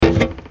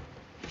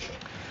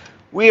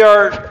We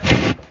are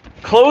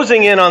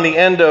closing in on the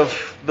end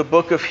of the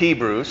book of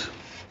Hebrews.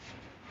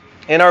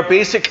 And our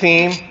basic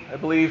theme, I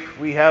believe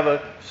we have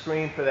a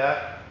screen for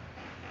that.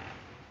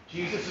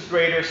 Jesus is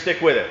greater, stick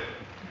with it.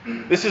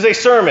 This is a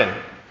sermon.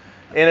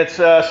 And it's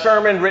a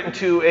sermon written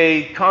to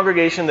a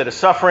congregation that is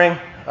suffering.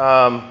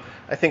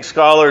 I think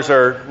scholars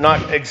are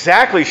not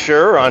exactly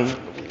sure on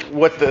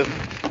what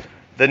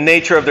the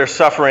nature of their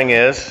suffering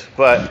is,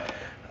 but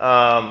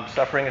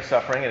suffering is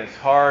suffering, and it's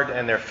hard,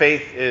 and their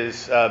faith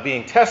is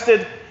being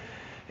tested.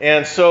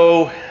 And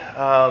so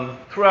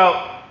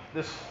throughout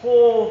this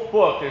whole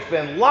book, there's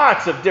been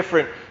lots of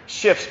different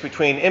shifts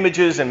between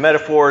images and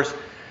metaphors,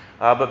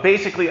 but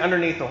basically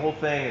underneath the whole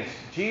thing is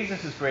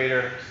Jesus is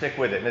greater, stick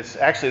with it. And it's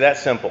actually that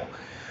simple.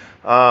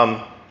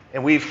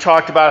 And we've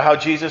talked about how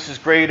Jesus is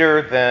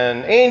greater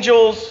than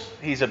angels.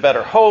 He's a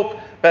better hope,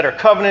 better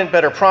covenant,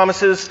 better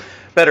promises,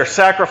 better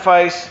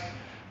sacrifice,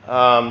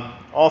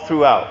 all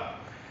throughout.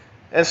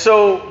 And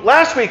so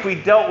last week we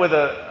dealt with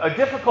a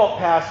difficult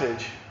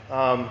passage.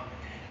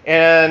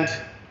 And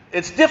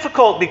it's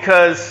difficult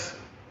because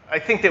I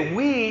think that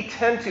we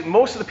tend to,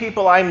 most of the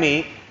people I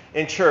meet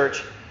in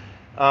church,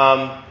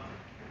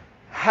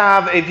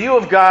 have a view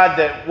of God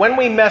that when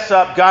we mess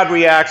up, God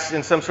reacts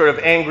in some sort of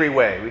angry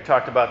way. We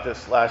talked about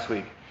this last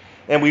week.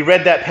 And we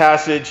read that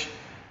passage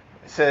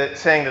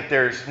saying that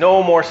there's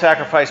no more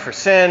sacrifice for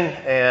sin,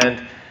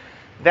 and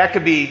that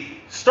could be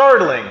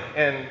startling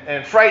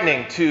and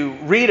frightening to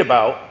read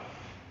about.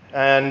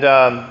 And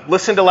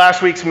listen to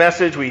last week's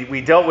message.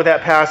 We dealt with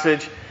that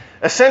passage.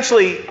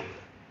 Essentially,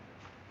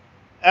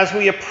 as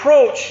we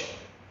approach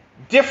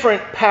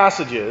different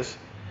passages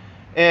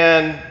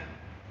and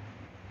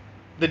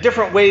the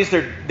different ways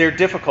they're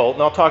difficult,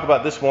 and I'll talk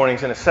about this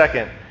morning's in a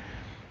second,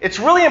 it's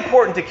really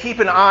important to keep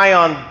an eye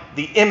on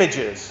the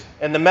images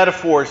and the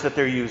metaphors that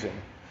they're using.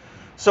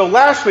 So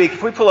last week,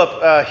 if we pull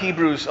up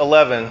Hebrews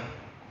 11,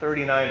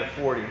 39 to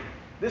 40,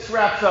 this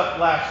wraps up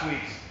last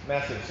week's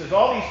message. It says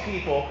all these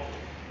people,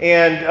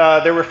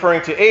 and they're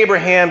referring to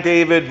Abraham,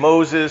 David,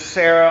 Moses,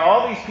 Sarah,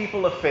 all these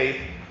people of faith,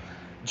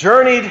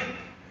 journeyed,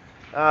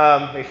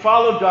 they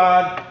followed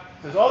God.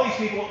 It says all these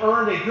people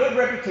earned a good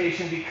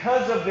reputation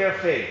because of their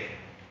faith.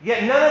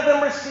 Yet none of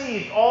them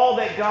received all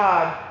that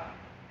God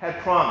had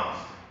promised.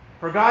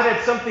 For God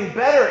had something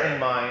better in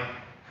mind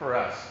for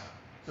us,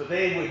 so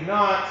they would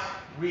not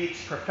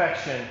reach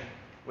perfection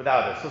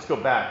without us. Let's go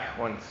back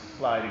one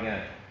slide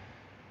again.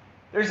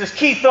 There's this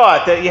key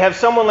thought that you have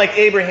someone like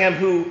Abraham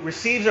who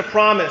receives a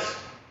promise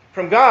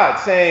from God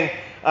saying,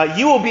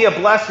 you will be a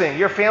blessing,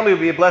 your family will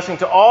be a blessing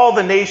to all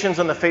the nations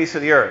on the face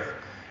of the earth.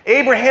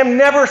 Abraham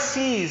never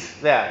sees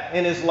that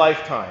in his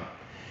lifetime.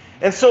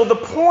 And so the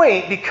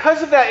point,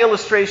 because of that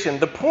illustration,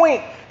 the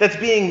point that's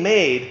being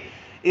made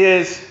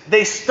is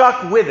they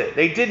stuck with it.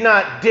 They did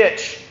not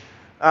ditch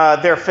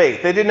their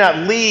faith. They did not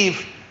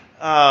leave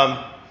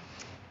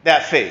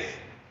that faith.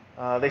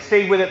 They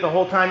stayed with it the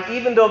whole time,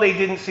 even though they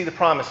didn't see the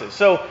promises.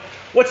 So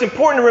what's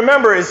important to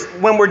remember is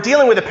when we're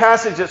dealing with a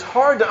passage that's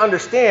hard to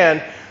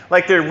understand,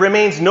 like there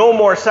remains no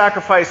more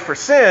sacrifice for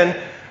sin,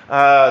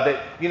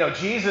 that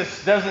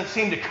Jesus doesn't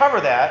seem to cover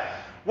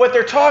that. What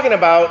they're talking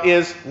about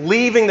is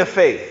leaving the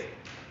faith.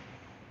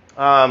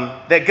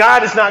 That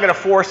God is not going to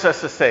force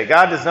us to stay.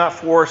 God does not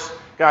force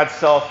God's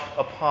self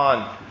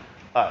upon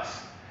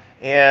us.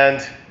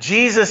 And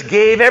Jesus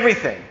gave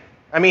everything.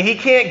 I mean, he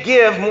can't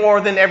give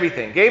more than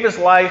everything. Gave his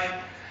life.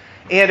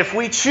 And if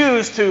we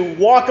choose to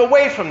walk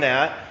away from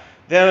that,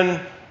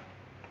 then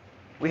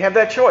we have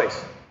that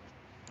choice.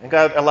 And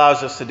God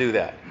allows us to do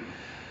that.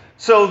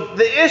 So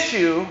the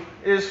issue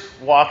is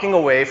walking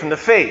away from the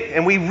faith.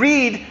 And we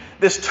read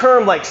this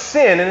term like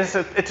sin, and it's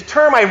a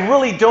term I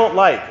really don't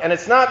like. And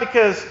it's not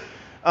because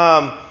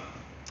I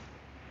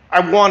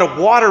want to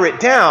water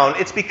it down.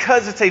 It's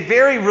because it's a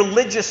very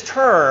religious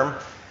term,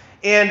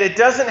 and it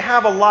doesn't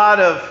have a lot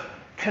of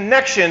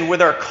connection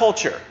with our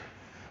culture.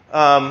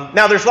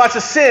 Now, there's lots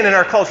of sin in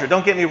our culture,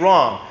 don't get me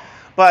wrong.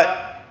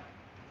 But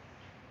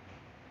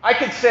I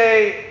could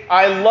say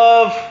I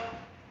love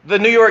the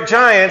New York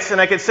Giants, and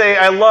I could say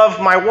I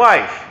love my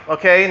wife.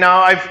 Okay,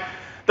 now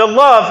the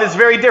love is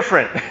very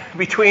different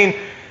between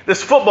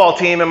this football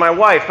team and my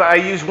wife, but I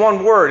use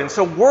one word. And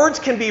so words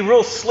can be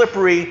real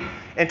slippery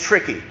and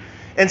tricky.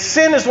 And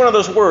sin is one of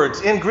those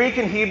words. In Greek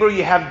and Hebrew,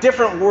 you have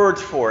different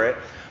words for it.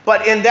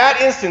 But in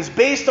that instance,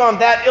 based on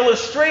that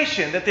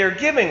illustration that they're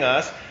giving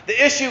us,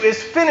 the issue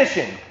is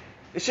finishing.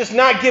 It's just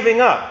not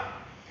giving up.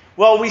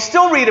 Well, we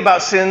still read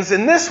about sins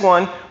in this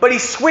one, but he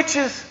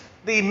switches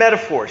the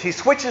metaphors. He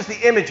switches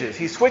the images.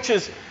 He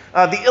switches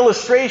the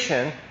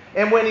illustration.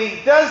 And when he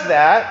does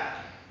that,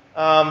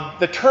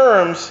 the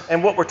terms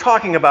and what we're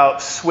talking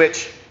about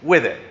switch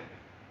with it.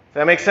 Does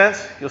that make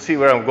sense? You'll see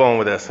where I'm going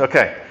with this.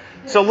 Okay.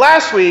 So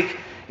last week,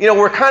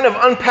 we're kind of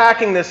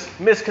unpacking this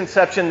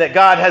misconception that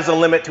God has a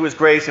limit to his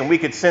grace and we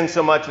could sin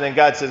so much and then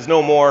God says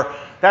no more.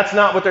 That's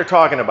not what they're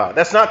talking about.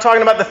 That's not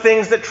talking about the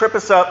things that trip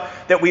us up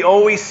that we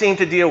always seem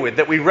to deal with,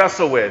 that we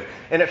wrestle with.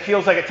 And it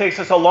feels like it takes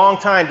us a long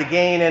time to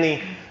gain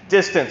any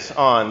distance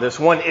on this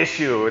one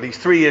issue or these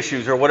three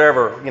issues or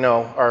whatever,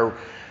 are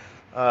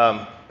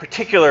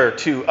particular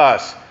to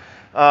us.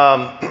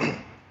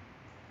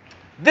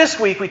 This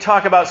week we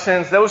talk about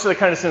sins. Those are the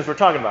kind of sins we're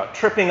talking about.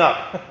 Tripping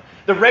up.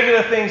 The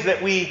regular things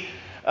that we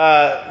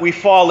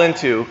fall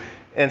into.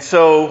 And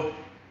so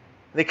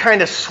they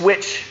kind of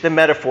switch the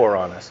metaphor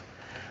on us.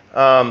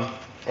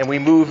 And we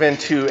move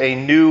into a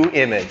new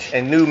image,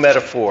 a new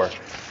metaphor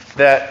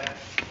that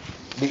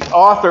the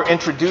author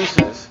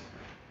introduces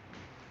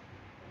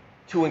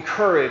to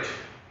encourage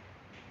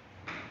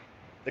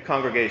the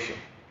congregation.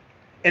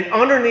 And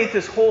underneath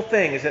this whole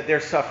thing is that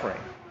they're suffering.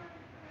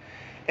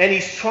 And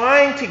he's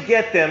trying to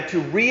get them to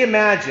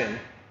reimagine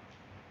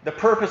the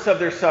purpose of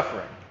their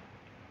suffering.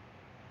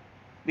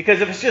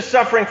 Because if it's just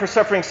suffering for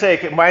suffering's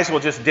sake, it might as well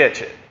just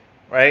ditch it,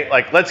 right?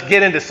 Like, let's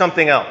get into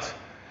something else.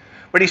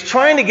 But he's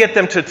trying to get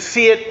them to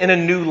see it in a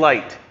new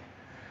light.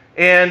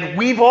 And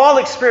we've all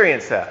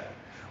experienced that.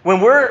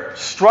 When we're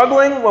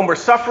struggling, when we're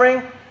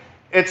suffering,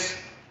 it's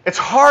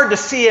hard to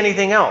see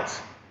anything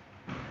else.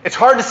 It's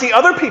hard to see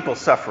other people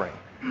suffering.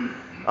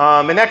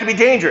 And that can be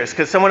dangerous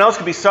because someone else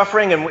could be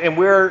suffering and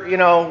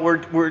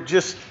we're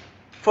just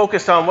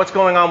focused on what's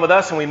going on with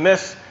us and we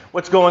miss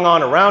what's going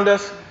on around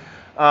us.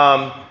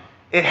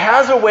 It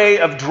has a way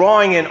of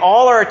drawing in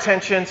all our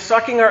attention,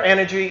 sucking our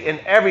energy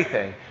and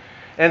everything.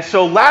 And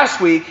so last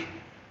week,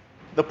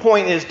 the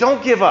point is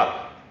don't give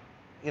up.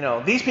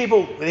 These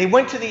people, they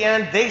went to the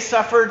end, they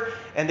suffered,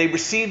 and they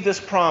received this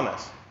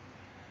promise.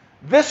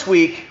 This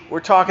week, we're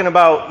talking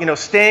about,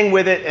 staying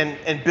with it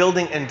and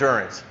building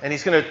endurance. And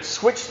he's going to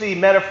switch the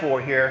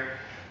metaphor here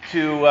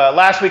to,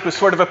 last week was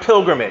sort of a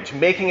pilgrimage,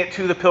 making it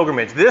to the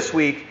pilgrimage. This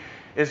week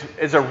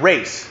is a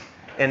race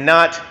and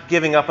not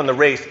giving up on the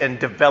race and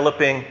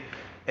developing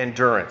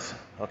endurance,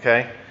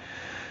 okay?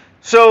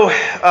 So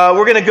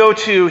we're going to go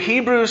to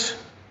Hebrews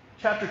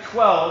chapter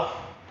 12,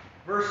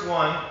 verse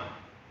 1.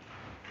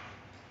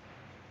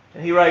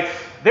 And he writes,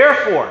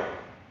 "Therefore,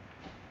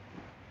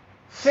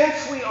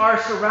 since we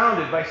are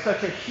surrounded by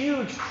such a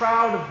huge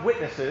crowd of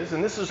witnesses,"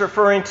 and this is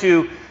referring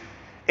to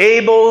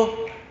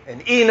Abel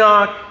and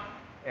Enoch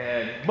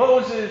and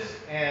Moses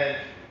and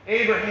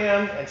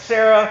Abraham and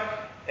Sarah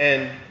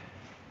and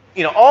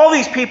all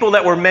these people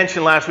that were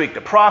mentioned last week,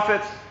 the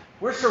prophets.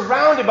 We're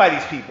surrounded by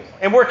these people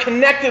and we're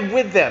connected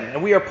with them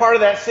and we are part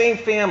of that same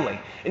family.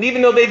 And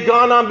even though they've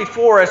gone on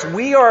before us,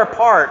 we are a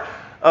part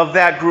of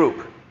that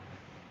group.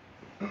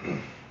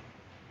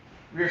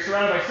 We are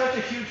surrounded by such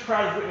a huge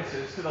crowd of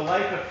witnesses to the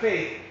life of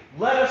faith.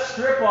 Let us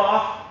strip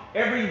off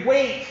every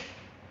weight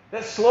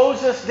that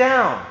slows us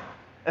down,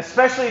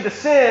 especially the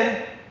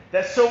sin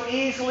that so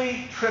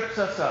easily trips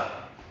us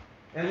up.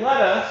 And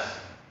let us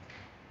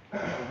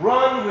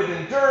run with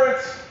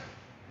endurance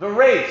the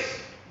race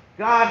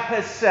God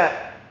has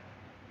set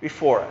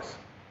before us.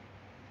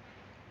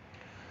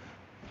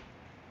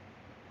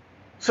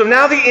 So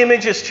now the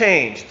image has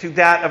changed to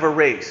that of a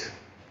race.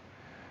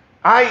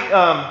 I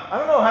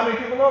don't know how many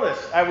people know this.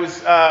 I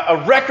was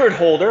a record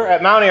holder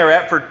at Mount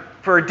Ararat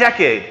for a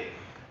decade.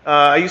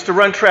 I used to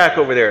run track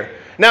over there.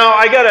 Now,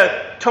 I got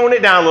to tone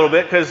it down a little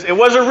bit because it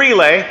was a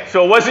relay,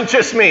 so it wasn't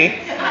just me.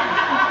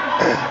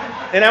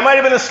 And I might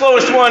have been the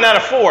slowest one out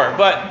of 4,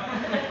 but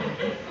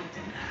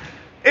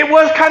it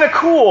was kind of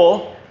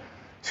cool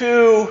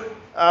to...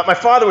 my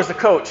father was the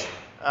coach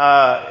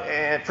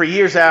and for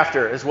years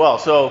after as well.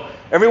 So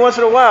every once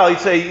in a while, he'd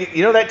say,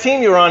 that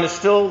team you're on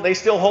they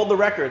still hold the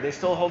record. They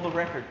still hold the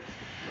record.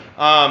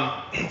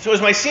 So it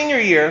was my senior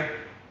year,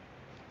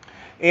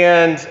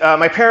 and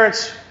my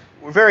parents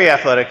were very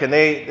athletic, and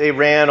they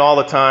ran all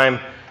the time.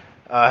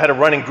 Had a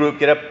running group,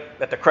 get up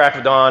at the crack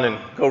of dawn and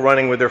go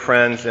running with their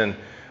friends, and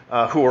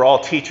who were all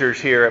teachers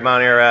here at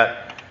Mount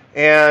Ararat.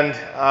 And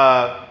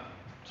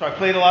so I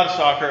played a lot of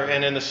soccer,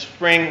 and in the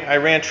spring I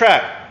ran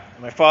track.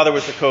 My father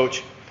was the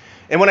coach.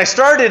 And when I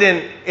started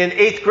in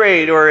 8th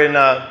grade or in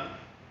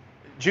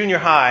junior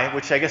high,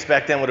 which I guess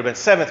back then would have been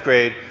 7th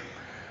grade,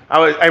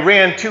 I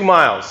ran 2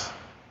 miles.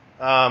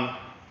 And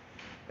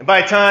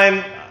by the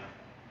time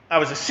I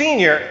was a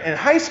senior in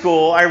high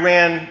school, I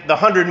ran the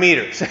 100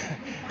 meters.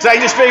 So I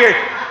just figured,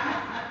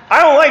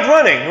 I don't like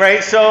running,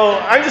 right? So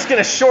I'm just going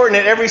to shorten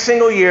it every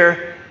single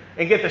year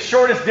and get the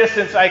shortest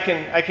distance I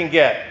can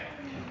get.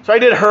 So I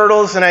did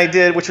hurdles,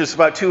 and which was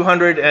about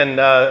 200, and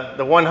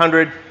the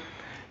 100.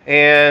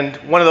 And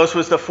one of those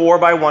was the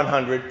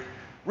 4x100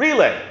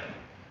 relay.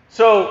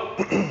 So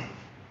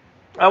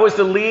I was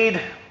the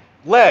lead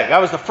leg. I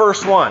was the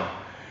first one.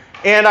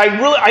 And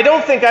I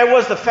don't think I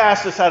was the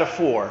fastest out of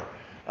 4.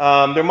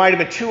 There might have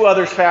been 2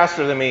 others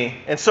faster than me.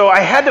 And so I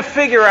had to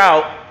figure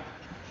out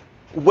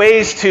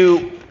ways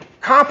to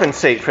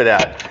compensate for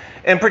that.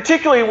 And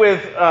particularly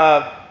with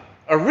a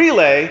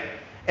relay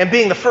and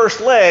being the first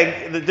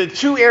leg, the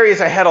 2 areas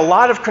I had a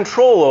lot of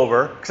control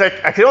over, because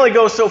I could only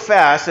go so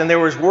fast, and there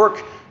was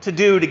work to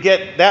do to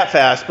get that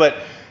fast, but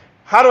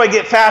how do I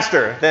get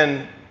faster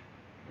than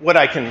what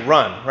I can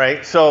run,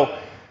 right? So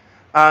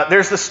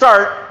there's the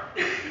start,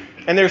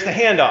 and there's the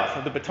handoff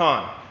of the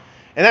baton.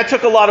 And that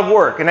took a lot of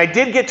work. And I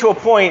did get to a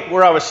point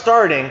where I was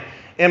starting,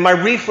 and my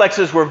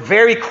reflexes were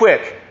very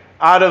quick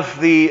out of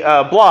the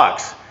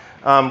blocks.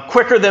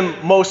 quicker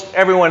than most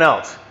everyone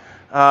else.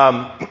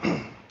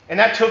 And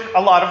that took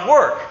a lot of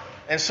work.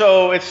 And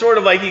so it's sort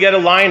of like you got to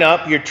line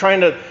up. You're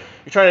trying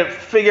to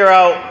figure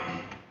out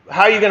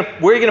where you're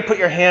going to put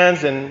your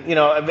hands,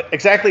 and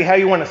exactly how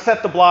you want to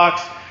set the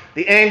blocks,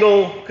 the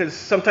angle, because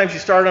sometimes you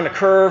start on a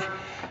curve,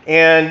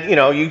 and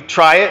you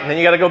try it, and then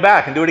you got to go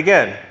back and do it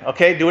again.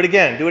 Okay, do it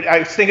again. Do it. I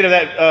was thinking of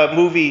that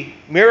movie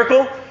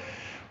Miracle,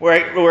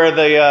 where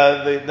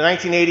the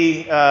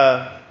 1980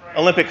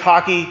 Olympic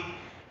hockey,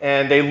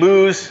 and they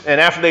lose, and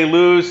after they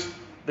lose,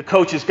 the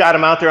coach has got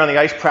them out there on the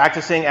ice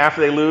practicing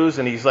after they lose,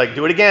 and he's like,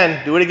 do it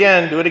again, do it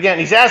again, do it again.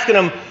 And he's asking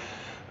them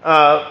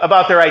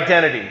about their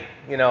identity,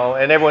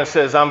 and everyone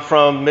says, I'm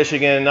from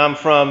Michigan, I'm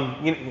from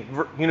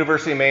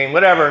University of Maine,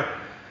 whatever,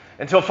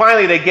 until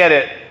finally they get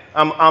it.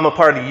 I'm a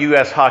part of the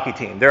U.S. hockey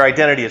team. Their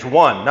identity is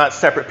one, not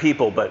separate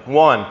people, but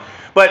one.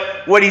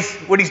 But what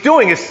he's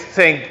doing is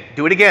saying,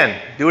 do it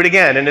again, do it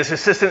again. And his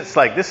assistant's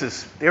like,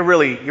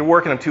 you're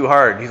working them too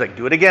hard. He's like,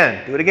 do it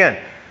again, do it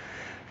again.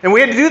 And we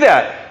had to do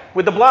that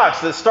with the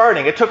blocks, the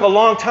starting. It took a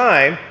long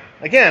time.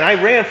 Again,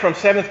 I ran from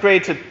 7th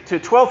grade to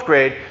 12th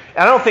grade, and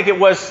I don't think it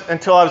was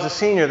until I was a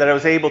senior that I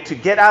was able to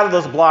get out of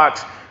those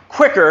blocks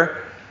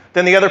quicker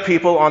than the other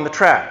people on the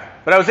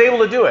track. But I was able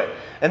to do it.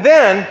 And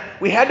then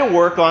we had to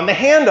work on the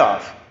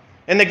handoff.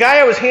 And the guy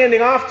I was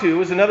handing off to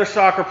was another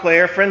soccer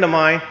player, a friend of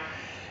mine,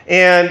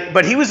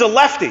 but he was a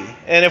lefty.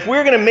 And if we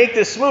were going to make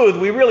this smooth,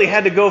 we really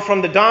had to go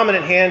from the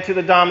dominant hand to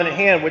the dominant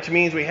hand, which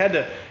means we had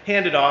to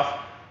hand it off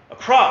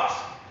across.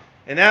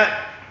 And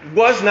that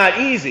was not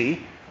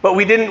easy, but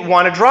we didn't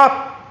want to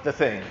drop the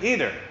thing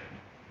either.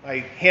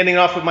 Handing it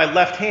off with my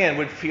left hand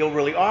would feel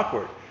really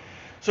awkward.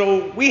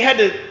 So we had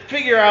to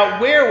figure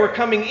out where we're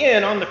coming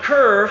in on the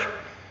curve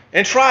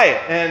and try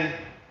it. And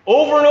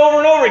over and over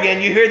and over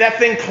again, you hear that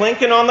thing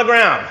clinking on the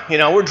ground.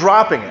 We're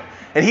dropping it.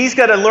 And he's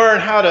got to learn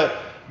how to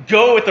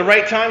go at the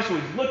right time. So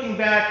he's looking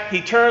back, he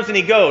turns and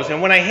he goes.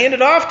 And when I hand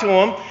it off to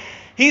him,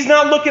 he's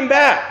not looking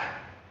back.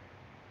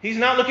 He's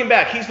not looking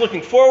back. He's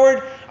looking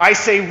forward. I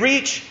say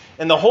reach,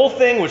 and the whole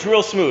thing was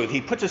real smooth.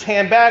 He puts his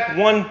hand back,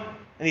 and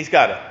he's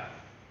got it.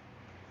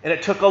 And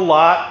it took a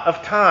lot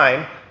of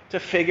time to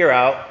figure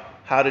out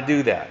how to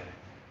do that.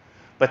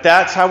 But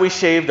that's how we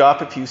shaved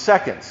off a few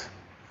seconds.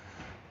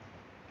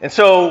 And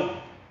so,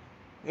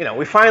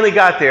 we finally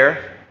got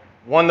there,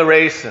 won the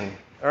race, and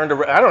earned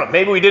I don't know,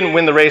 maybe we didn't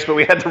win the race, but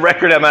we had the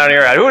record at Mount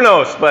Ararat. Who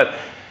knows? But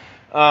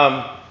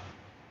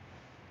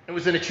it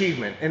was an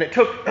achievement. And it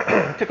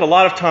took a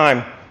lot of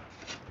time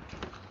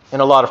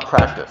and a lot of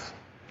practice.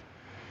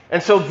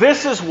 And so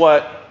this is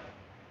what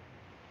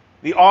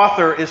the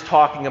author is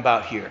talking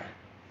about here.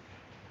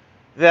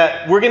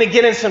 That we're going to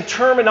get in some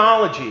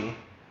terminology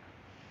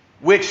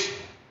which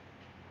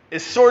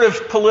is sort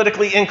of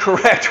politically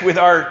incorrect with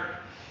our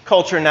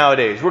culture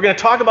nowadays. We're going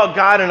to talk about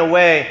God in a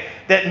way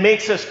that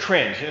makes us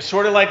cringe. It's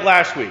sort of like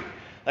last week.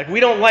 Like, we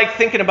don't like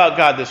thinking about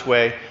God this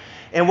way.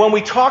 And when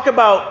we talk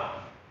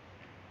about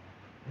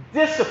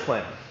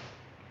discipline,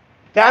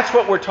 that's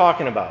what we're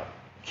talking about.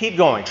 Keep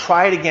going.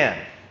 Try it again.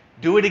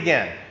 Do it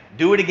again.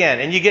 Do it again.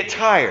 And you get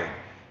tired.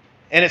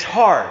 And it's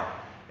hard.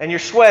 And you're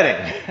sweating.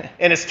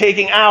 And it's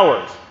taking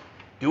hours.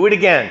 Do it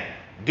again.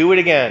 Do it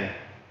again.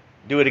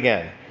 Do it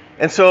again.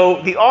 And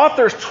so the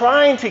author's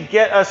trying to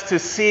get us to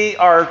see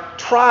our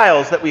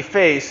trials that we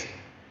face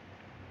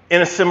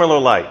in a similar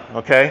light.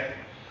 Okay?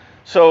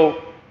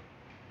 So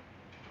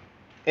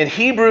in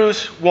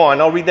Hebrews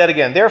 1, I'll read that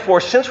again.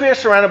 Therefore, since we are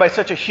surrounded by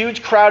such a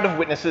huge crowd of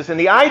witnesses, and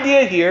the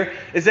idea here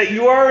is that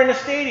you are in a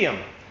stadium,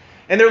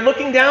 and they're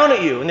looking down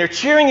at you, and they're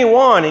cheering you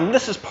on, and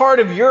this is part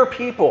of your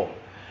people.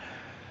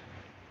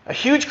 A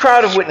huge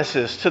crowd of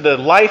witnesses to the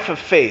life of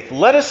faith.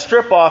 Let us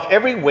strip off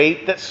every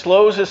weight that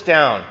slows us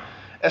down,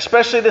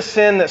 especially the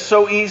sin that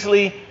so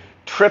easily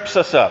trips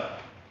us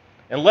up.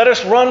 And let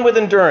us run with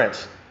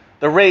endurance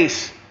the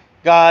race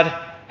God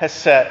has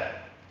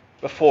set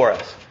before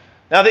us.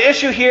 Now, the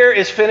issue here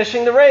is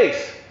finishing the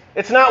race.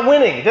 It's not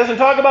winning. It doesn't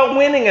talk about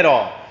winning at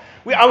all.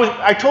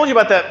 I told you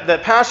about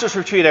that pastor's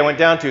retreat I went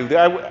down to.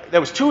 That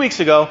was 2 weeks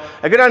ago.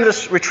 I go down to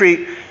this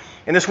retreat,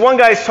 and this one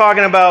guy's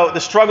talking about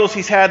the struggles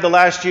he's had the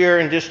last year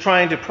and just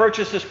trying to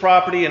purchase this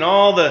property and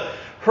all the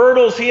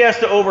hurdles he has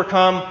to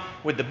overcome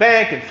with the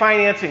bank and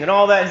financing and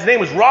all that. His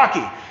name was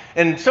Rocky,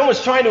 and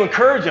someone's trying to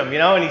encourage him,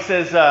 and he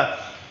says,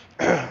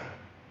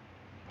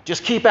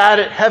 just keep at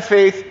it, have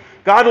faith,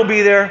 God will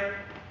be there.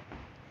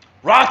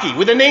 Rocky,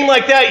 with a name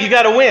like that, you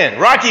got to win.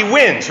 Rocky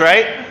wins,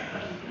 right?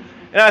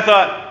 And I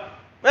thought,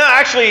 well,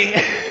 actually,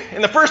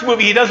 in the first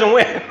movie, he doesn't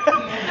win.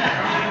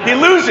 He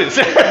loses.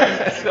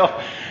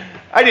 So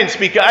I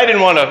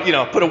didn't want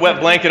to, put a wet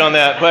blanket on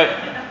that, but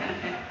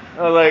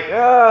I was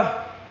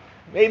like,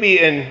 maybe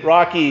in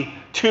Rocky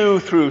 2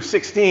 through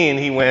 16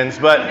 he wins,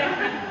 but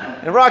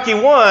in Rocky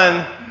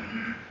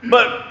 1,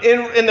 but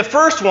in the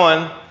first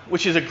one,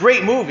 which is a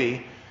great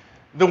movie,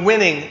 the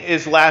winning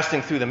is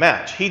lasting through the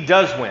match. He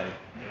does win.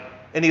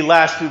 And he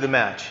lasts through the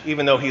match,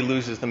 even though he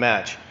loses the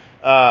match.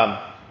 And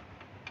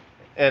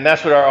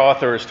that's what our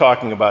author is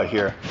talking about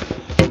here.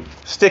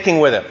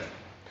 Sticking with it.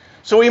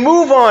 So we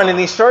move on, and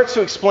he starts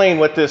to explain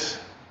what this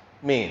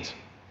means.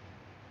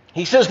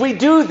 He says, we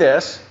do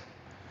this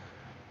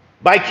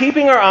by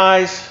keeping our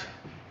eyes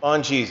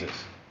on Jesus,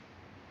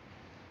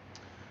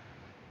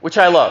 which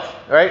I love,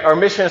 right? Our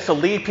mission is to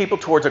lead people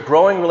towards a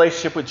growing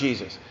relationship with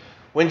Jesus.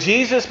 When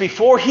Jesus,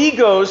 before he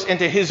goes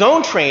into his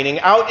own training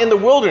out in the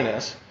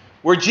wilderness,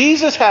 where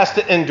Jesus has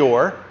to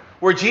endure,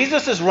 where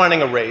Jesus is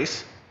running a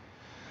race,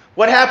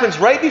 what happens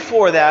right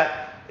before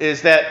that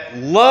is that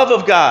love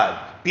of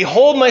God.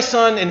 Behold my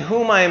Son in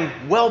whom I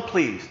am well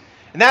pleased.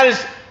 And that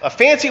is a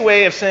fancy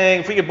way of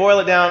saying, if we could boil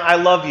it down, I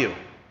love you.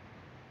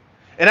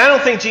 And I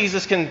don't think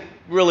Jesus can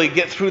really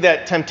get through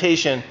that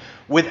temptation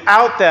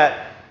without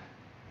that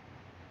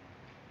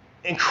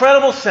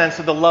incredible sense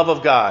of the love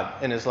of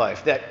God in his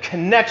life, that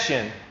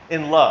connection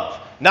in love.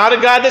 Not a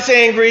God that's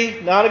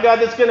angry, not a God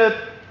that's going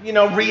to,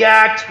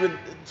 react with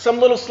some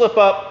little slip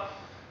up,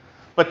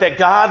 but that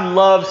God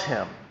loves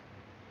him.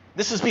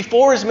 This is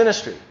before his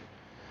ministry.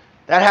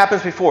 That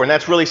happens before, and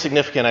that's really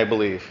significant, I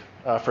believe,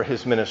 for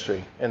his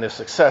ministry and the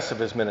success of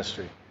his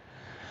ministry.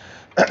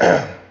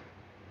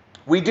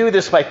 We do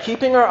this by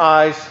keeping our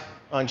eyes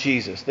on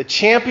Jesus, the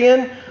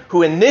champion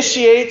who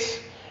initiates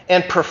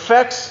and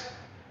perfects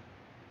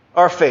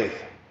our faith.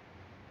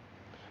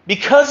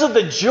 Because of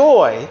the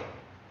joy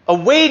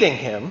awaiting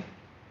him,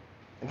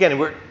 again,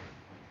 we're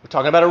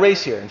talking about a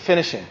race here and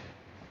finishing.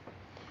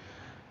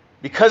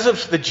 Because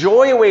of the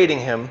joy awaiting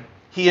him,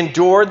 he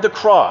endured the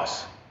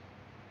cross,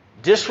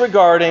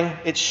 disregarding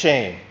its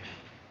shame.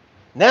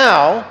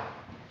 Now,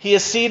 he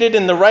is seated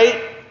in the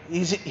right,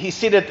 he's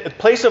seated at the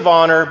place of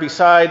honor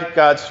beside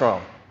God's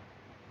throne.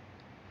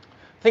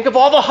 Think of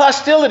all the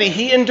hostility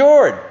he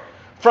endured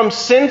from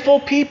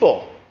sinful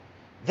people.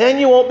 Then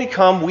you won't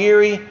become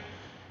weary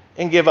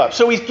and give up.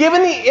 So he's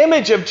given the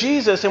image of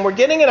Jesus, and we're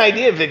getting an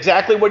idea of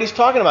exactly what he's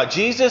talking about.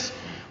 Jesus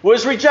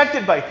was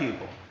rejected by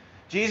people.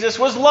 Jesus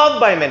was loved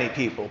by many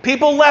people.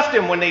 People left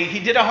him when he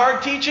did a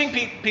hard teaching.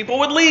 People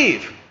would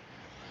leave.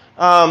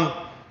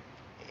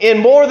 And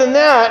more than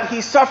that,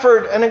 he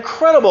suffered an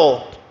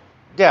incredible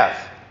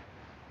death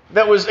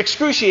that was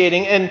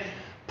excruciating and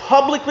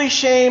publicly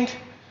shamed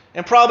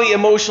and probably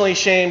emotionally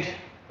shamed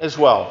as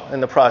well in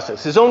the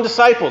process. His own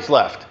disciples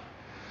left.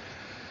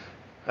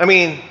 I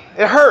mean,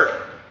 it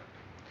hurt.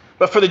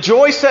 But for the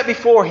joy set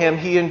before him,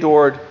 he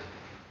endured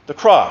the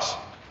cross.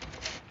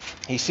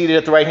 He's seated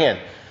at the right hand.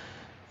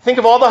 Think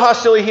of all the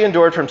hostility he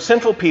endured from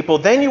sinful people.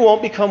 Then you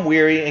won't become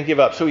weary and give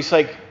up. So he's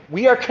like,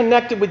 we are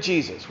connected with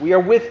Jesus. We are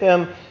with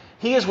him.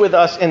 He is with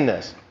us in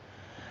this.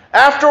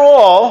 After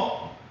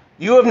all,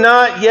 you have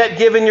not yet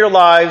given your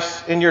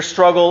lives in your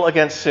struggle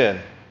against sin.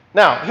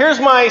 Now, here's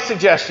my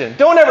suggestion.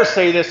 Don't ever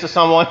say this to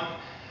someone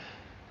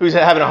who's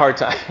having a hard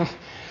time.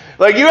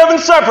 Like, you haven't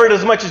suffered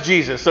as much as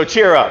Jesus, so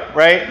cheer up,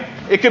 right?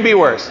 It could be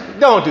worse.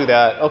 Don't do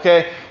that,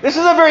 okay? This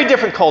is a very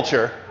different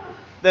culture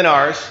than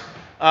ours.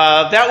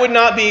 That would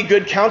not be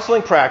good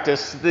counseling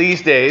practice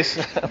these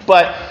days,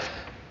 but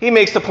he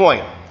makes the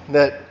point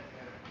that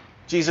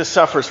Jesus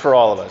suffers for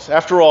all of us.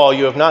 After all,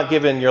 you have not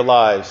given your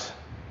lives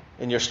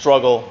in your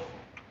struggle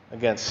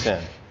against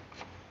sin.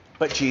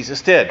 But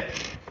Jesus did.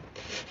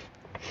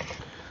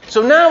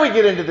 So now we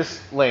get into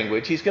this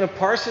language. He's going to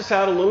parse this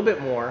out a little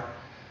bit more.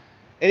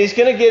 And he's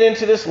going to get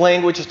into this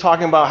language of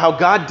talking about how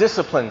God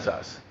disciplines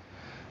us.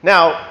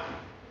 Now,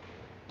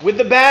 with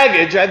the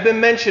baggage I've been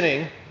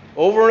mentioning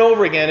over and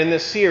over again in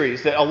this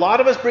series that a lot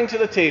of us bring to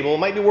the table, it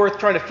might be worth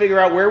trying to figure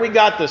out where we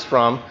got this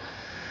from.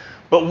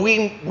 But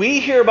we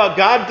hear about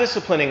God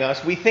disciplining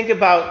us. We think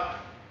about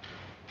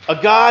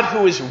a God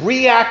who is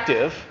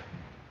reactive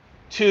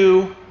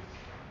to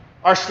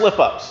our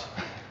slip-ups.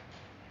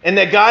 And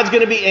that God's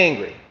going to be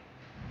angry.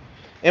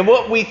 And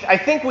what I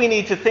think we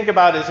need to think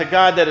about is a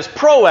God that is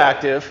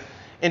proactive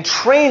in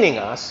training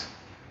us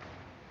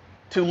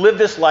to live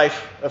this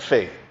life of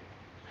faith.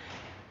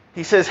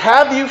 He says,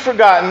 have you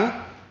forgotten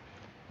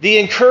the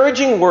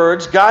encouraging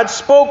words God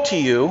spoke to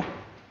you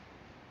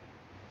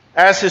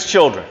as his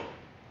children?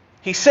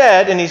 He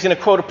said, and he's going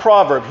to quote a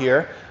proverb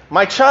here,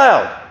 my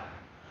child,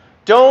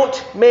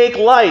 don't make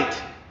light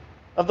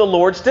of the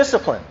Lord's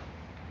discipline,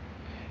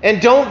 and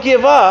don't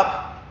give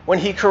up when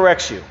he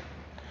corrects you.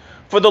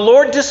 For the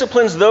Lord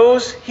disciplines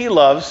those he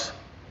loves,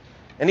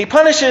 and he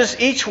punishes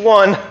each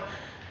one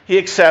he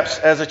accepts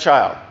as a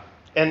child.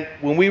 And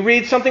when we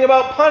read something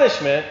about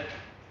punishment,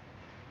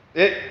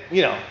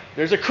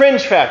 there's a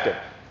cringe factor.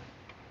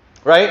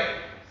 Right?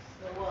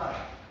 So what?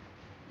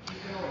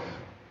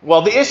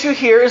 Well, the issue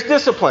here is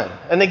discipline.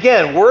 And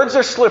again, words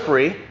are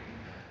slippery.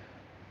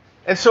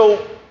 And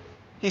so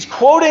he's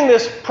quoting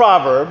this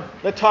proverb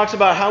that talks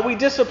about how we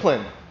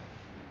discipline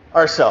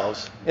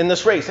ourselves in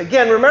this race.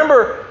 Again,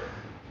 remember,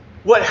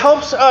 what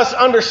helps us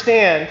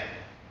understand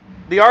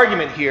the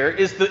argument here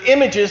is the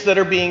images that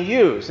are being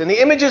used. And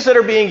the images that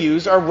are being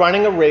used are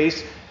running a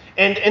race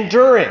and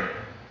enduring.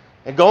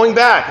 And going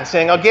back and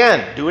saying,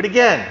 again, do it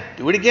again,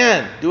 do it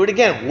again, do it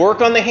again.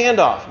 Work on the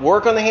handoff,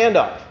 work on the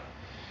handoff.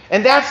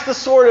 And that's the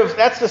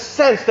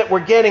sense that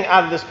we're getting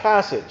out of this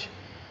passage.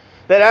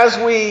 That as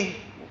we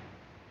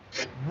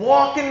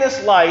walk in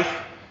this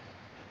life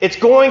It's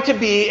going to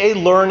be a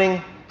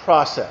learning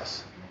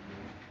process.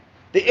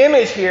 The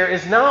image here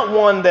is not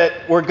one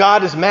where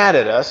God is mad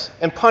at us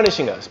and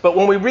punishing us. But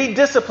when we read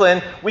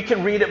discipline, we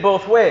can read it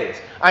both ways.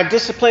 I'm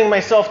disciplining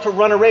myself to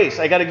run a race.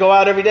 I got to go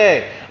out every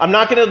day. I'm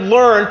not going to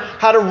learn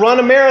how to run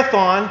a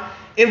marathon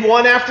in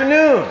one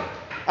afternoon.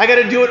 I got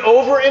to do it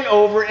over and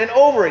over and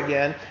over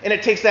again. And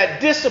it takes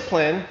that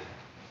discipline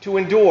to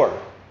endure.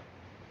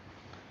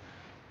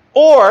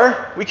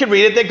 Or we could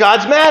read it that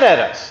God's mad at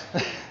us.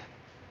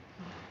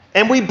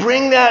 And we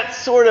bring that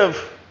sort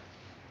of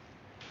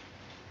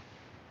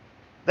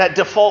that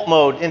default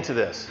mode into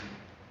this.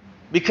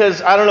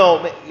 Because, I don't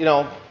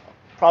know,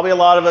 probably a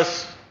lot of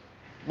us,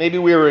 maybe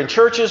we were in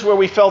churches where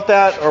we felt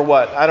that, or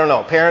what? I don't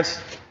know. Parents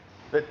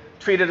that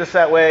treated us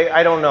that way,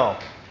 I don't know.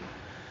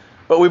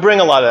 But we bring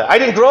a lot of that. I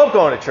didn't grow up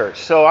going to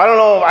church, so I don't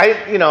know.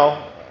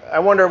 I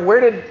wonder, where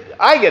did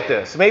I get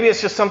this? Maybe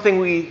it's just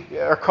something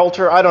our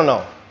culture, I don't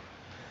know.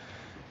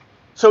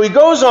 So he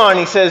goes on,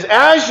 he says,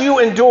 as you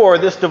endure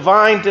this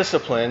divine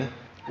discipline,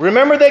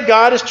 remember that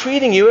God is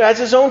treating you as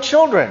his own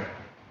children.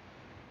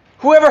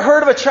 Who ever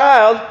heard of a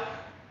child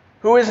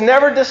who is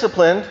never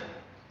disciplined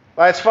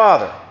by its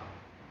father?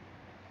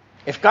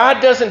 If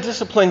God doesn't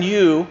discipline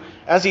you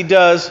as he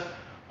does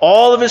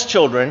all of his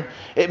children,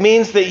 it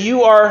means that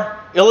you are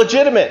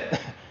illegitimate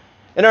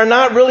and are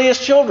not really his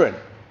children.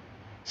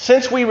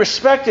 Since we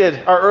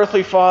respected our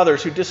earthly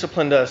fathers who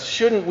disciplined us,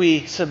 shouldn't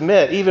we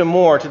submit even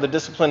more to the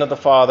discipline of the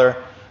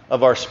Father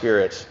of our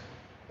spirits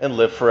and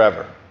live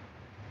forever?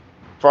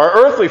 For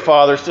our earthly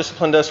fathers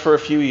disciplined us for a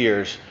few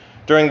years,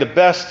 doing the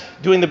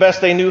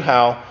best they knew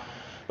how.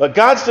 But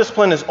God's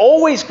discipline is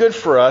always good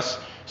for us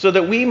so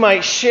that we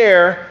might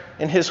share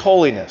in his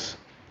holiness.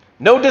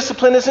 No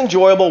discipline is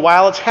enjoyable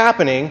while it's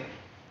happening.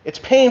 It's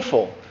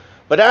painful.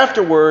 But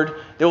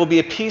afterward, there will be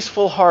a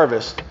peaceful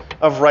harvest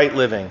of right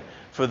living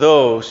for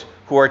those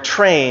who are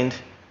trained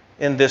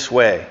in this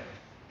way.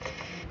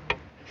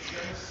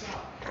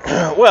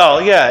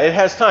 Well, yeah, it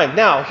has time.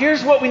 Now,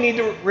 here's what we need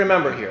to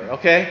remember here,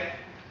 okay?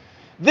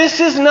 This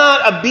is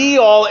not a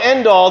be-all,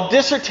 end-all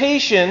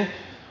dissertation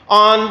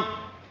on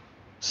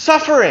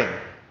suffering.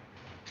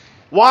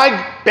 Why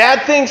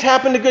bad things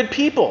happen to good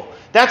people.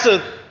 That's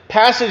a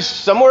passage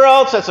somewhere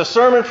else. That's a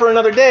sermon for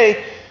another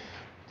day.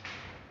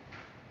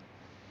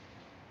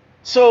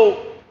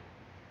 So,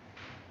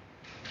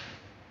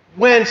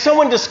 when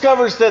someone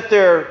discovers that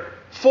their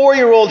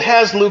 4-year-old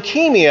has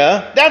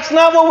leukemia, that's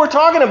not what we're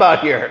talking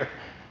about here.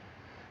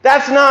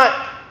 That's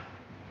not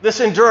this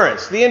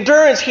endurance. The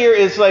endurance here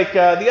is like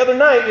the other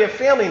night, we had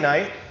family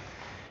night,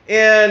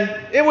 and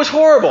it was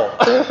horrible.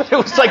 It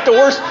was like the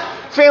worst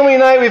family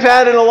night we've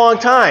had in a long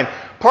time.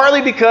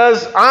 Partly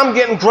because I'm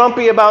getting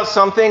grumpy about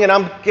something and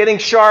I'm getting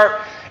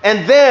sharp,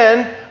 and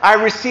then I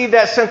receive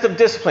that sense of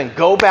discipline.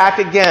 Go back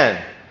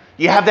again.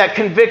 You have that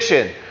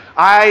conviction.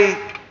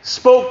 I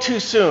spoke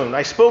too soon.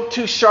 I spoke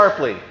too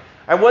sharply.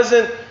 I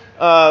wasn't,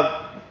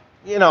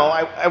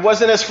 I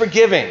wasn't as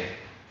forgiving.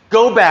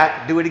 Go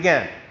back, do it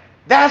again.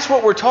 That's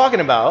what we're talking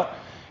about.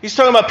 He's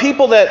talking about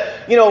people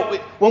that,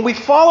 when we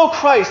follow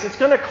Christ, it's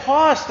going to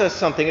cost us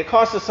something. It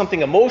costs us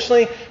something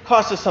emotionally,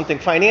 costs us something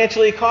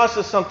financially, costs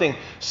us something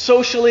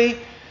socially,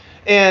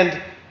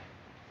 and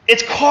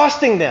it's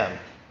costing them.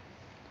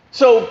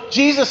 So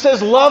Jesus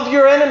says, love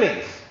your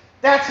enemies.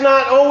 That's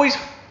not always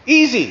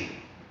easy.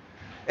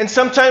 And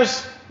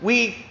sometimes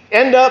we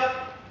end up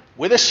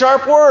with a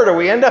sharp word, or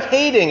we end up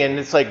hating, and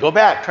it's like, go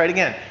back, try it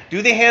again.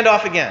 Do the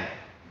handoff again.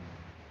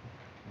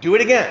 Do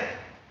it again.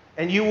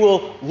 And you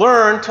will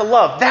learn to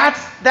love.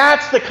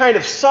 That's the kind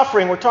of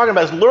suffering we're talking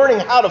about, is learning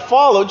how to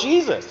follow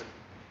Jesus.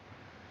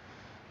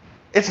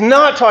 It's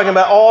not talking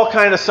about all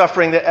kind of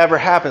suffering that ever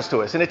happens to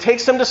us. And it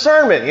takes some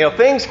discernment.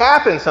 Things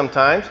happen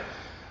sometimes.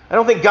 I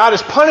don't think God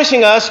is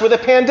punishing us with a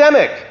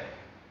pandemic.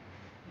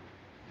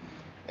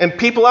 And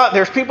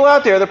there's people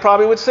out there that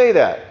probably would say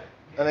that.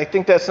 And I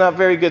think that's not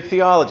very good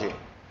theology.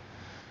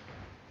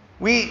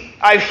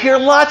 I hear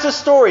lots of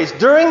stories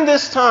during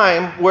this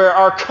time where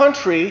our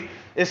country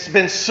has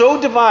been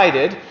so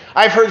divided.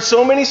 I've heard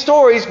so many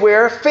stories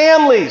where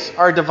families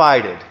are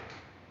divided.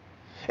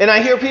 And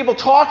I hear people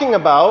talking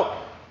about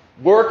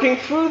working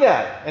through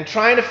that and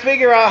trying to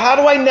figure out, how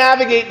do I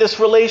navigate this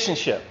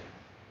relationship?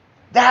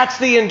 That's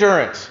the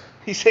endurance.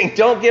 He's saying,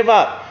 don't give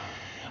up.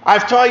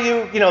 I've taught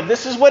you,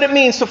 this is what it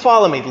means to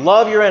follow me.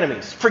 Love your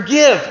enemies.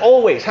 Forgive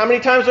always. How many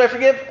times do I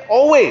forgive?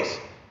 Always.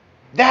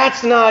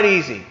 That's not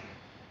easy.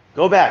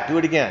 Go back, do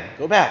it again.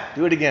 Go back,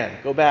 do it again.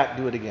 Go back,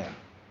 do it again.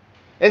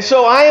 And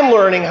so I am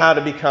learning how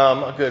to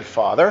become a good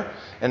father.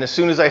 And as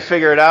soon as I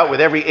figure it out, with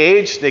every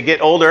age, they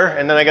get older,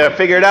 and then I got to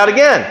figure it out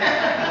again.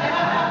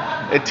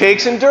 It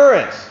takes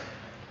endurance.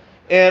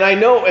 And I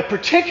know,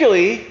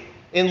 particularly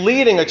in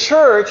leading a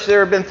church, there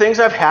have been things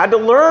I've had to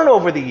learn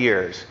over the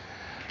years.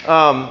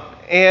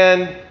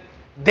 And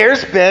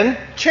there's been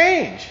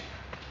change.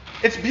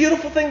 It's a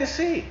beautiful thing to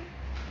see.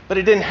 But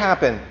it didn't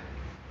happen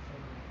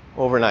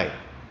overnight.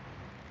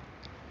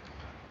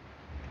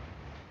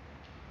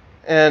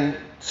 And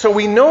so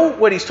we know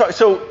what he's talking.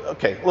 So,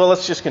 okay, well,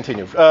 let's just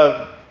continue.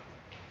 Verse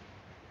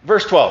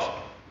 12.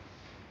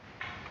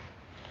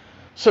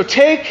 So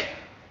take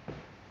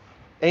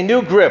a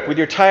new grip with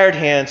your tired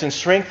hands and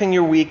strengthen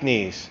your weak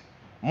knees.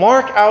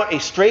 Mark out a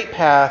straight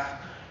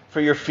path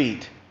for your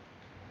feet,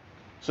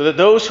 so that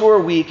those who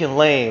are weak and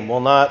lame will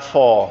not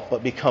fall,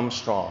 but become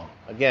strong.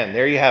 Again,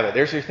 there you have it.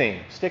 There's your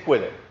theme. Stick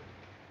with it.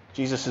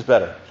 Jesus is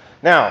better.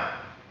 Now,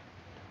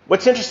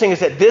 what's interesting is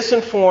that this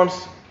informs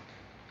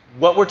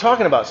what we're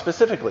talking about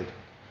specifically.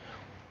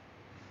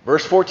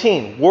 Verse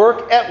 14,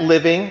 work at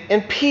living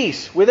in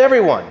peace with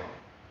everyone,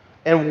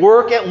 and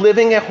work at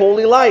living a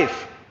holy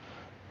life.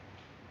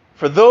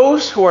 For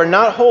those who are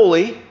not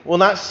holy will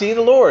not see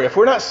the Lord. If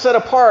we're not set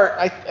apart,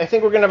 I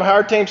think we're going to have a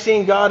hard time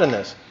seeing God in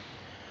this.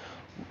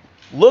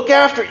 Look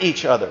after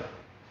each other,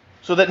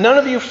 so that none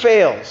of you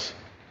fails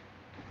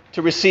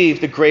to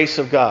receive the grace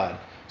of God.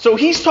 So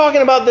he's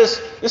talking about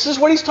this. This is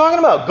what he's talking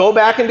about. Go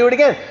back and do it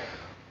again.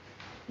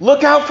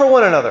 Look out for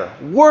one another.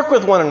 Work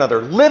with one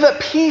another. Live at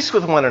peace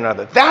with one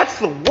another. That's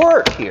the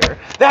work here.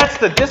 That's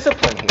the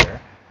discipline here.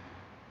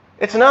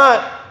 It's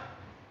not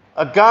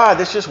a God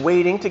that's just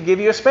waiting to give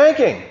you a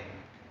spanking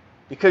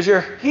because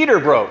your heater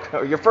broke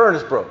or your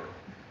furnace broke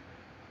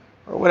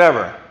or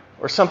whatever,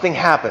 or something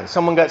happened.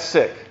 Someone got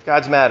sick.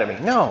 God's mad at me.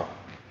 No,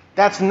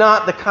 that's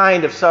not the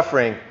kind of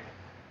suffering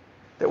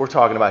that we're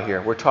talking about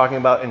here. We're talking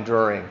about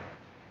enduring.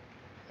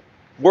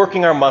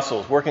 Working our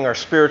muscles, working our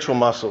spiritual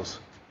muscles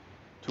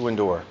to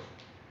endure.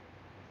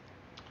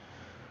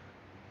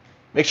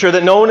 Make sure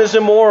that no one is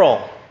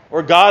immoral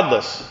or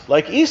godless,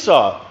 like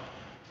Esau,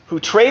 who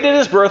traded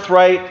his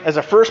birthright as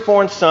a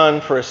firstborn son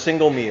for a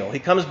single meal. He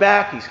comes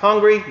back, he's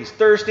hungry, he's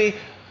thirsty,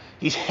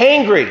 he's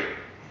hangry.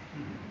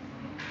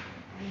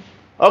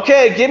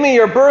 Okay, give me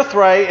your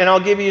birthright and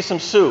I'll give you some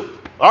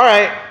soup. All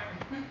right.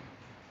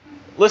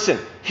 Listen,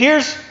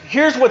 here's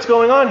what's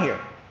going on here.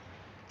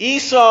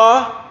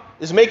 Esau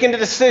is making a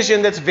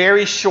decision that's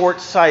very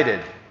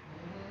short-sighted.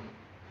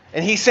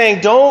 And he's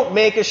saying, don't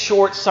make a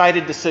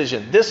short-sighted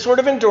decision. This sort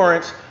of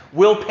endurance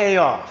will pay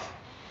off.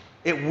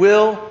 It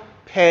will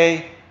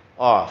pay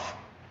off.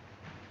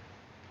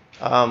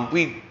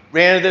 We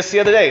ran into this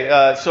the other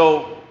day.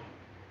 So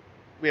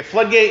we have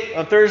Floodgate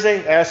on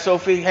Thursday. I asked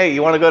Sophie, hey,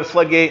 you want to go to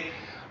Floodgate?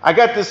 I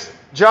got this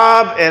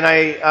job, and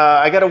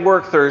I got to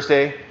work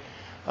Thursday.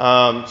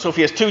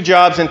 Sophie has 2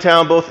 jobs in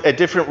town, both at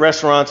different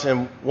restaurants,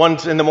 and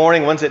one's in the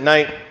morning, one's at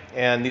night.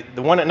 And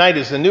the one at night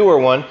is the newer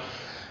one.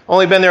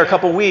 Only been there a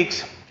couple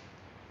weeks.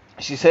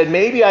 She said,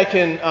 maybe I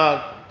can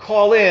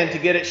call in to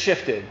get it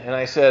shifted. And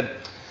I said,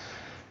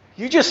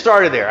 you just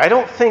started there. I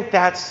don't think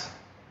that's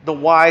the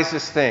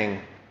wisest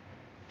thing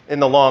in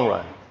the long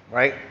run,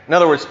 right? In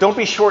other words, don't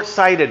be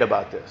short-sighted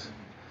about this.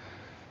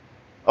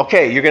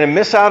 Okay, you're going to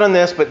miss out on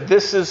this, but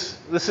this is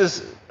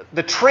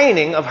the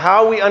training of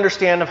how we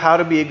understand of how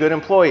to be a good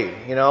employee.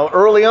 You know,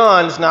 early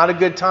on is not a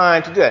good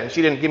time to do that. And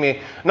she didn't give me,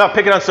 I'm not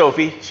picking on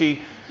Sophie.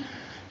 She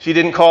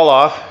didn't call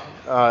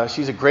off.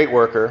 She's a great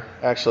worker,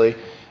 actually.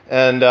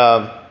 And,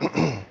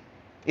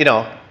 you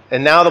know,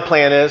 and now the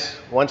plan is,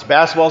 once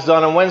basketball's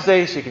done on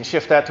Wednesday, she can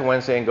shift that to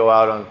Wednesday and go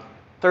out on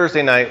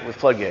Thursday night with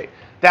Floodgate.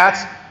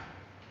 That's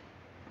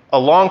a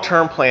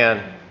long-term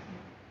plan.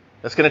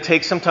 That's going to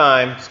take some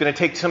time. It's going to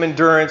take some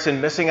endurance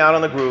and missing out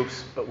on the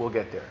groups, but we'll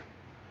get there.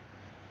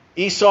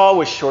 Esau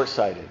was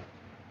short-sighted.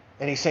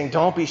 And he's saying,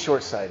 don't be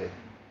short-sighted.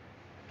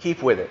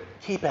 Keep with it.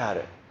 Keep at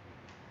it.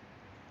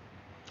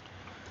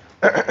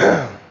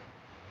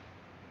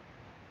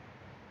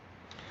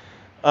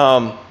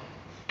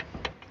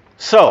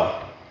 So,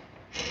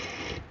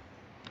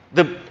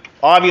 the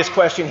obvious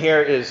question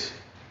here is,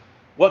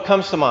 what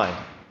comes to mind?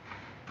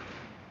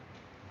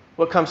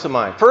 What comes to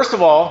mind? First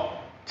of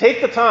all,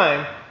 take the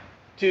time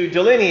to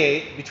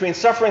delineate between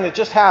suffering that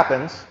just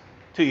happens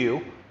to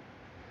you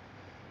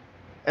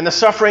and the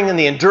suffering and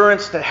the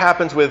endurance that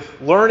happens with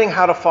learning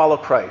how to follow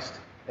Christ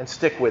and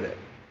stick with it.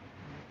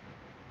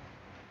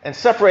 And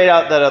separate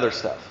out that other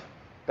stuff.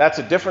 That's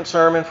a different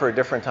sermon for a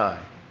different time.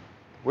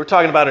 We're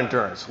talking about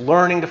endurance,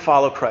 learning to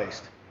follow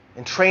Christ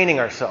and training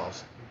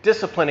ourselves,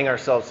 disciplining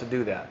ourselves to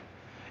do that.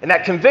 And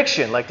that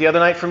conviction, like the other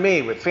night for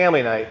me with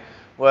family night,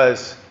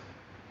 was,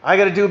 I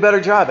got to do a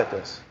better job at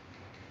this.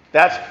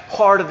 That's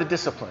part of the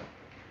discipline.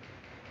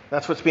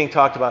 That's what's being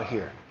talked about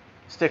here.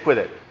 Stick with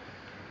it.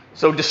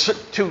 So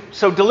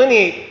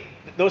delineate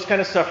those kind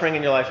of suffering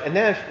in your life. And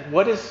then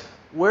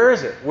where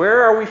is it?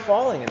 Where are we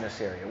falling in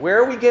this area?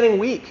 Where are we getting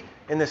weak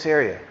in this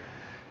area?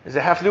 Does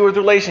it have to do with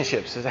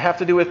relationships? Does it have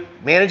to do with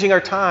managing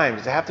our time?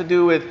 Does it have to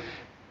do with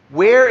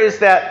where is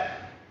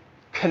that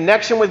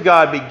connection with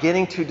God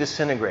beginning to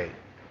disintegrate?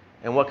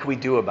 And what can we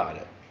do about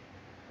it?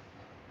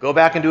 Go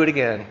back and do it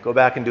again. Go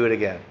back and do it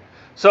again.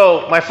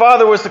 So my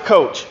father was the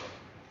coach.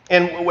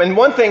 And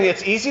one thing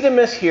that's easy to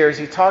miss here is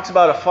he talks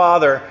about a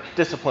father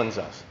disciplines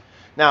us.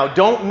 Now,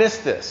 don't miss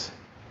this,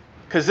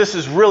 because this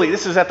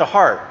is at the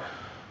heart.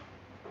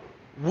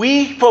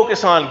 We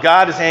focus on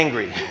God is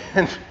angry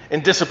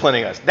and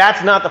disciplining us.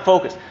 That's not the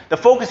focus. The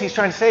focus he's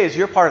trying to say is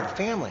you're part of the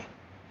family.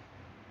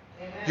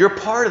 Amen. You're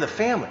part of the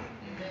family.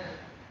 Amen.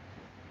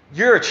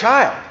 You're a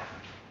child.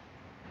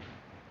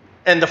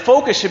 And the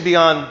focus should be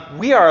on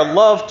we are a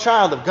loved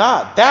child of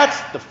God. That's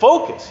the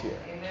focus here.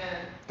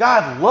 Amen.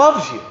 God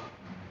loves you.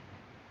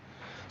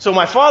 So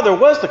my father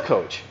was the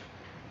coach.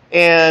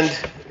 And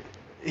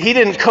he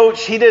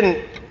didn't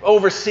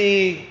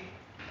oversee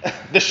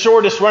the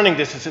shortest running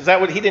distances.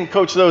 He didn't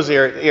coach those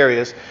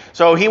areas.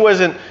 So he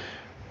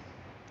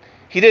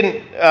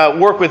didn't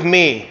work with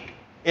me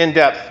in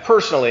depth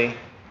personally.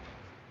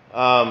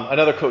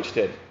 Another coach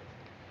did.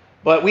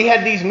 But we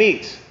had these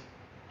meets.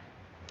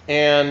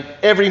 And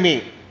every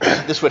meet,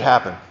 this would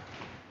happen.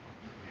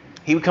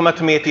 He would come up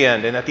to me at the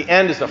end. And at the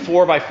end is the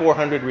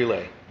 4x400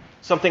 relay.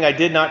 Something I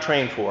did not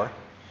train for.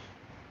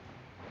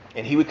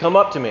 And he would come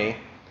up to me.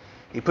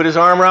 He'd put his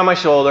arm around my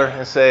shoulder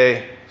and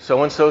say,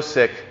 so-and-so's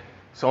sick.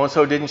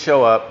 So-and-so didn't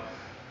show up.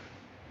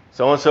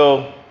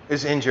 So-and-so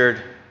is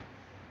injured.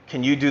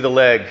 Can you do the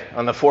leg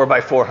on the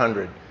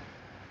 4x400?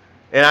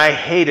 And I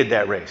hated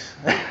that race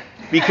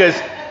because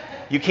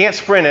you can't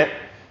sprint it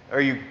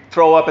or you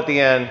throw up at the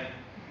end,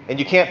 and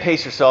you can't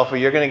pace yourself or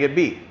you're going to get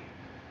beat.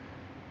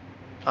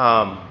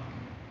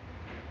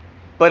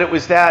 But it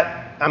was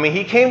that,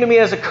 he came to me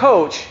as a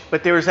coach,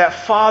 but there was that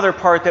father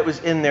part that was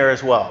in there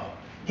as well.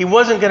 He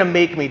wasn't going to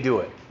make me do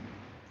it.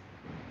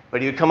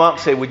 But he would come up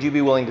and say, would you be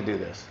willing to do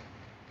this?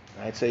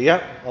 And I'd say,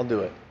 yeah, I'll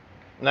do it.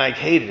 And I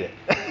hated it.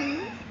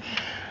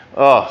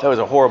 Oh, that was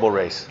a horrible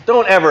race.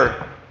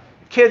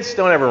 Kids,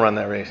 don't ever run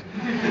that race.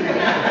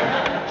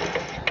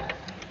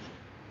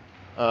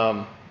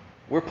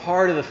 We're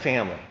part of the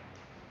family.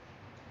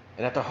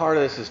 And at the heart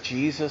of this is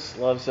Jesus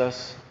loves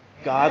us.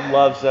 God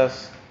loves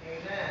us.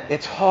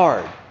 It's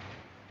hard.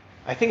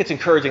 I think it's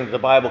encouraging that the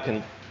Bible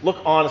can look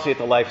honestly at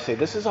the life and say,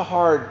 this is a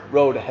hard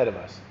road ahead of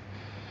us.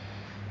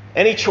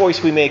 Any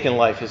choice we make in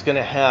life is going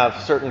to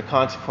have certain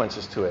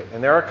consequences to it.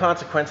 And there are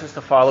consequences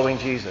to following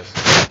Jesus.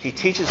 He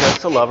teaches us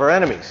to love our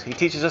enemies. He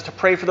teaches us to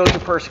pray for those who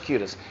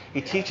persecute us.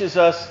 He teaches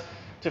us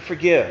to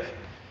forgive.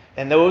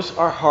 And those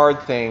are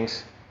hard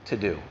things to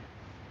do.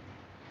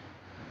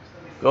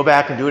 Go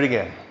back and do it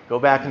again. Go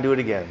back and do it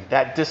again.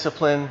 That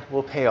discipline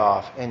will pay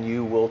off and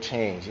you will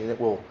change. And it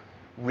will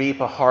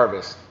reap a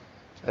harvest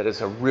that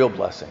is a real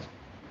blessing.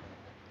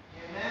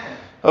 Amen.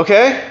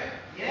 Okay?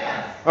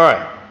 Yes. All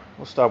right.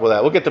 We'll stop with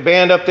that. We'll get the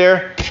band up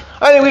there.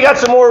 I think we got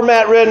some more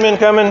Matt Redman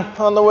coming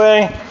on the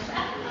way.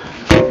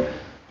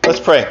 Let's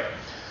pray.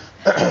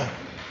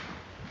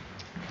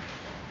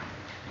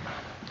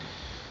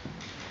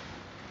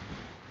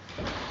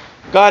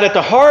 God, at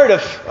the heart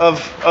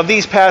of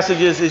these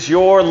passages is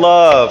your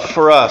love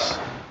for us.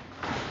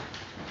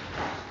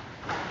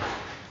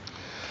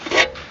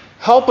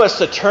 Help us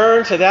to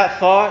turn to that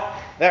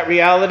thought, that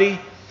reality.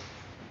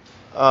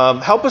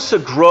 Help us to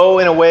grow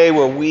in a way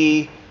where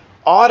we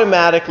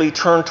automatically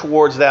turn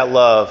towards that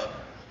love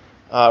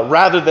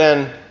rather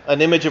than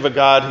an image of a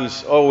God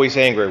who's always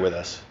angry with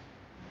us.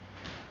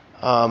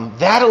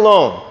 That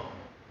alone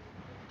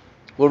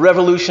will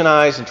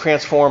revolutionize and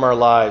transform our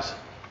lives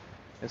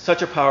in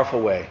such a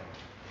powerful way.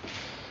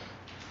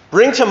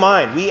 Bring to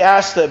mind, we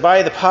ask that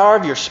by the power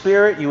of your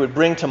Spirit, you would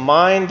bring to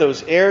mind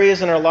those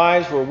areas in our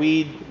lives where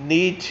we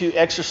need to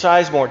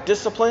exercise more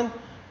discipline.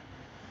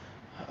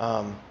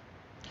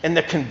 And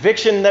the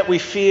conviction that we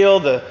feel,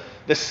 the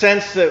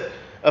sense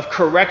of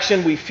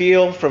correction we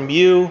feel from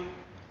you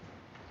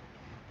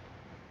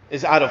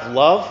is out of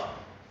love.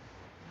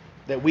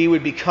 That we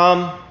would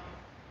become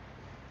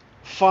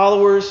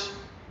followers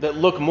that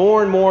look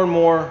more and more and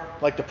more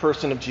like the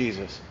person of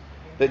Jesus.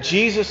 That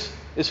Jesus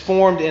is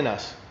formed in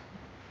us.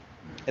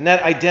 And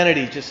that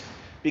identity just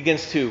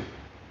begins to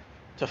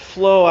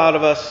flow out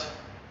of us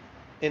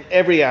in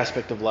every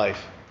aspect of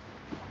life.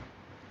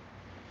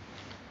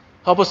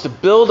 Help us to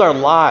build our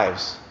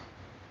lives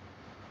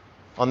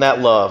on that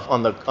love,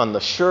 on the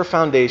sure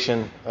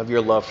foundation of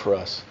your love for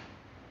us.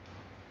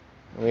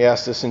 And we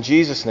ask this in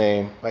Jesus'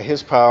 name, by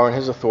his power and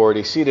his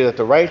authority, seated at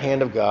the right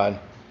hand of God,